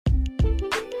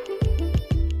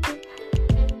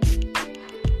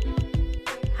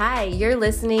Hi, you're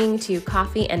listening to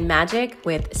Coffee and Magic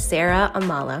with Sarah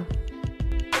Amala.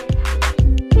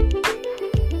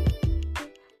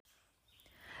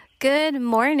 Good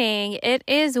morning. It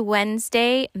is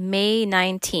Wednesday, May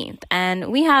 19th,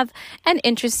 and we have an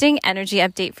interesting energy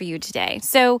update for you today.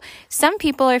 So some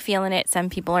people are feeling it,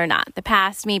 some people are not. The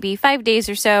past maybe 5 days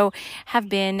or so have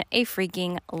been a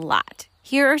freaking lot.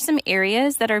 Here are some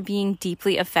areas that are being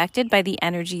deeply affected by the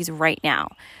energies right now.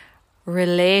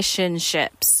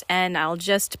 Relationships. And I'll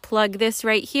just plug this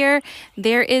right here.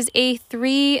 There is a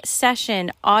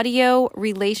 3-session audio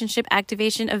relationship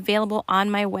activation available on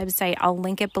my website. I'll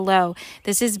link it below.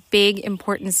 This is big,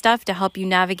 important stuff to help you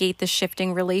navigate the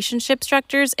shifting relationship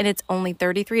structures, and it's only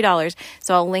 $33.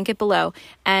 So I'll link it below.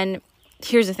 And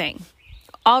here's the thing.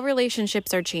 All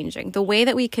relationships are changing. The way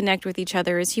that we connect with each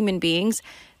other as human beings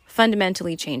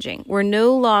fundamentally changing. We're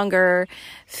no longer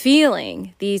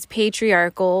feeling these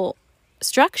patriarchal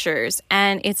structures,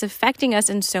 and it's affecting us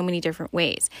in so many different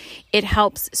ways. It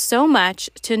helps so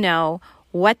much to know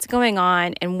what's going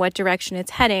on and what direction it's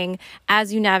heading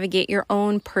as you navigate your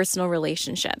own personal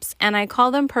relationships. And I call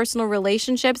them personal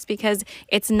relationships because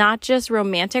it's not just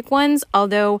romantic ones,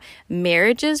 although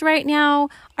marriages right now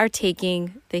are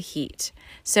taking the heat.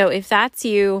 So if that's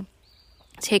you,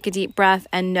 take a deep breath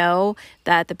and know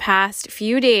that the past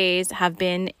few days have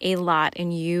been a lot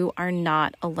and you are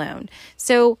not alone.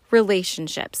 So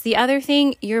relationships. The other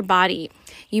thing, your body.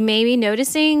 You may be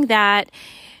noticing that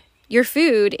your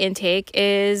food intake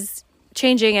is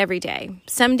changing every day.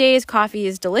 Some days coffee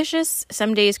is delicious.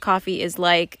 Some days coffee is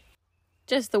like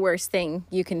just the worst thing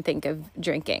you can think of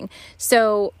drinking.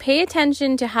 So pay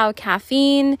attention to how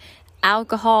caffeine,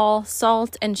 alcohol,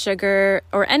 salt, and sugar,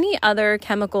 or any other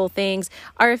chemical things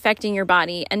are affecting your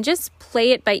body, and just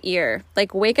play it by ear.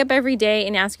 Like wake up every day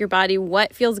and ask your body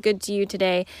what feels good to you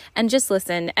today, and just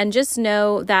listen, and just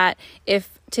know that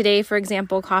if today, for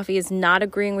example, coffee is not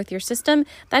agreeing with your system,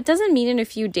 that doesn't mean in a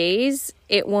few days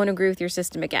it won't agree with your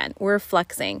system again. We're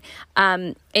flexing.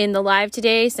 In the live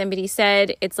today, somebody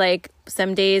said it's like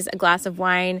some days a glass of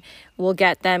wine will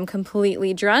get them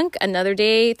completely drunk. Another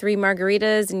day, 3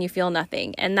 margaritas and you feel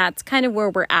nothing. And that's kind of where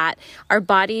we're at. Our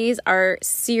bodies are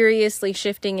seriously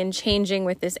shifting and changing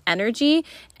with this energy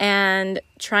and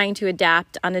trying to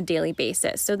adapt on a daily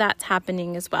basis. So that's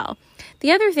happening as well.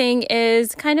 The other thing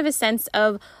is kind of a sense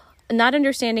of not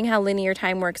understanding how linear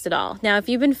time works at all. Now, if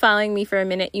you've been following me for a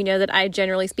minute, you know that I,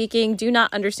 generally speaking, do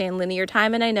not understand linear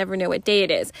time, and I never know what day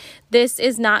it is. This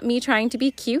is not me trying to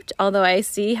be cute, although I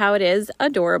see how it is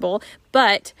adorable,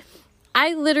 but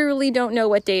I literally don't know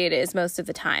what day it is most of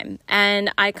the time.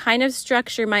 And I kind of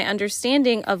structure my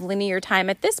understanding of linear time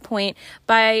at this point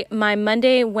by my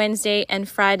Monday, Wednesday, and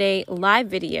Friday live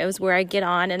videos where I get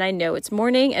on and I know it's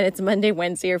morning and it's Monday,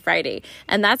 Wednesday, or Friday.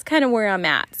 And that's kind of where I'm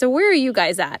at. So where are you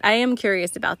guys at? I am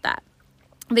curious about that.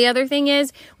 The other thing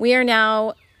is we are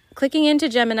now clicking into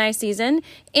Gemini season,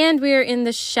 and we are in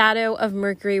the shadow of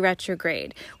Mercury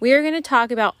retrograde. We are going to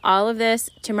talk about all of this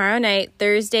tomorrow night,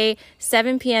 Thursday,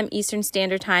 7 p.m. Eastern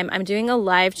Standard Time. I'm doing a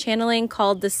live channeling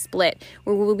called The Split,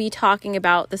 where we'll be talking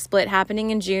about the split happening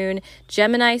in June,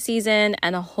 Gemini season,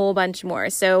 and a whole bunch more.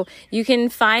 So you can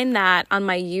find that on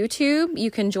my YouTube.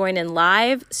 You can join in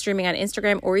live, streaming on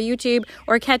Instagram or YouTube,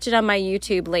 or catch it on my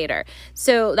YouTube later.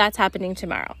 So that's happening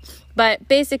tomorrow. But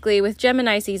basically, with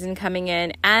Gemini season coming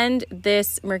in and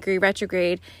this Mercury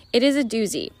retrograde, it is a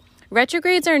doozy.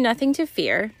 Retrogrades are nothing to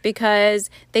fear because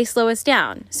they slow us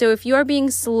down. So if you are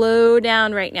being slowed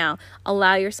down right now,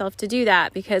 allow yourself to do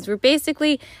that because we're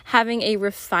basically having a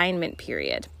refinement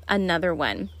period. Another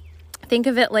one. Think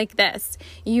of it like this.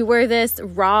 You were this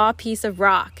raw piece of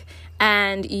rock,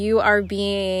 and you are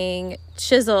being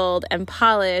chiseled and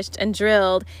polished and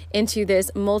drilled into this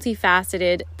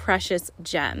multifaceted, precious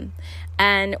gem.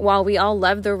 And while we all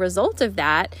love the result of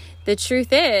that, the truth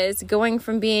is going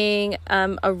from being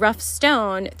a rough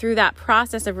stone through that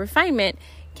process of refinement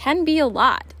can be a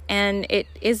lot. And it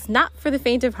is not for the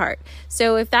faint of heart.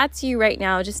 So if that's you right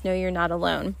now, just know you're not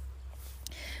alone.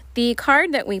 The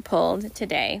card that we pulled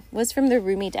today was from the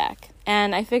Rumi deck,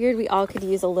 and I figured we all could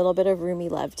use a little bit of Rumi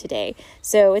love today.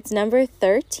 So it's number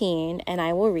 13, and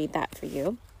I will read that for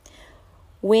you.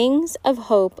 Wings of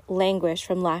hope languish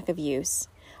from lack of use.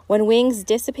 When wings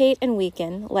dissipate and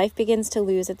weaken, life begins to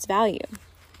lose its value.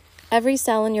 Every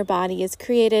cell in your body is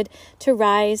created to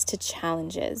rise to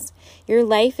challenges. Your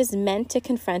life is meant to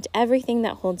confront everything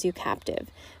that holds you captive.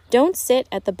 Don't sit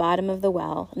at the bottom of the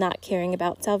well, not caring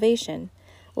about salvation.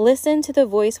 Listen to the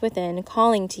voice within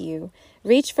calling to you.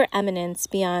 Reach for eminence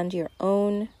beyond your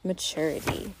own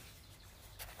maturity.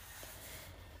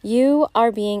 You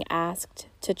are being asked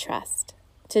to trust.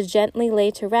 to gently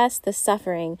lay to rest the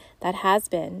suffering that has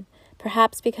been,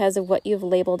 perhaps because of what you've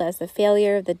labeled as the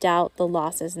failure, the doubt, the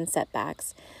losses, and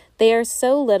setbacks. They are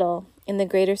so little in the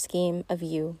greater scheme of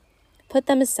you. Put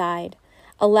them aside.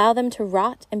 Allow them to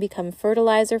rot and become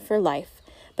fertilizer for life,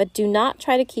 but do not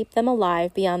try to keep them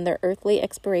alive beyond their earthly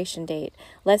expiration date,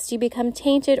 lest you become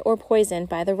tainted or poisoned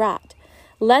by the rot.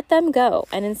 Let them go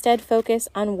and instead focus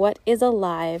on what is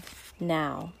alive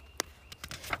now.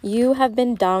 You have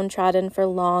been downtrodden for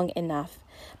long enough.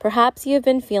 Perhaps you have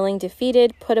been feeling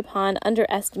defeated, put upon,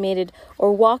 underestimated,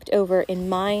 or walked over in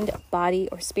mind, body,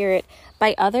 or spirit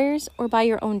by others or by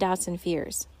your own doubts and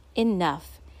fears.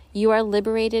 Enough. You are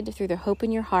liberated through the hope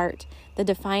in your heart, the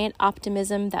defiant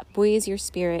optimism that buoys your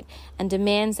spirit and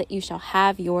demands that you shall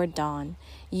have your dawn.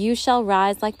 You shall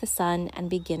rise like the sun and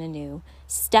begin anew.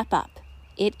 Step up.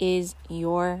 It is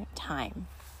your time.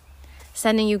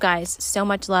 Sending you guys so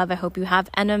much love. I hope you have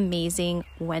an amazing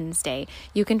Wednesday.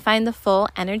 You can find the full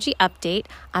energy update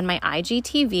on my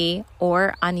IGTV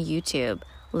or on YouTube.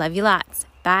 Love you lots.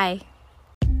 Bye.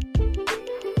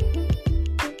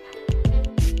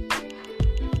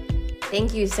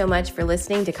 Thank you so much for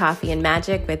listening to Coffee and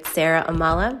Magic with Sarah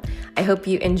Amala. I hope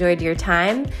you enjoyed your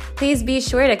time. Please be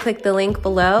sure to click the link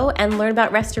below and learn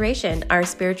about Restoration, our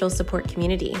spiritual support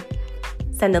community.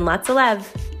 Sending lots of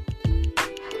love.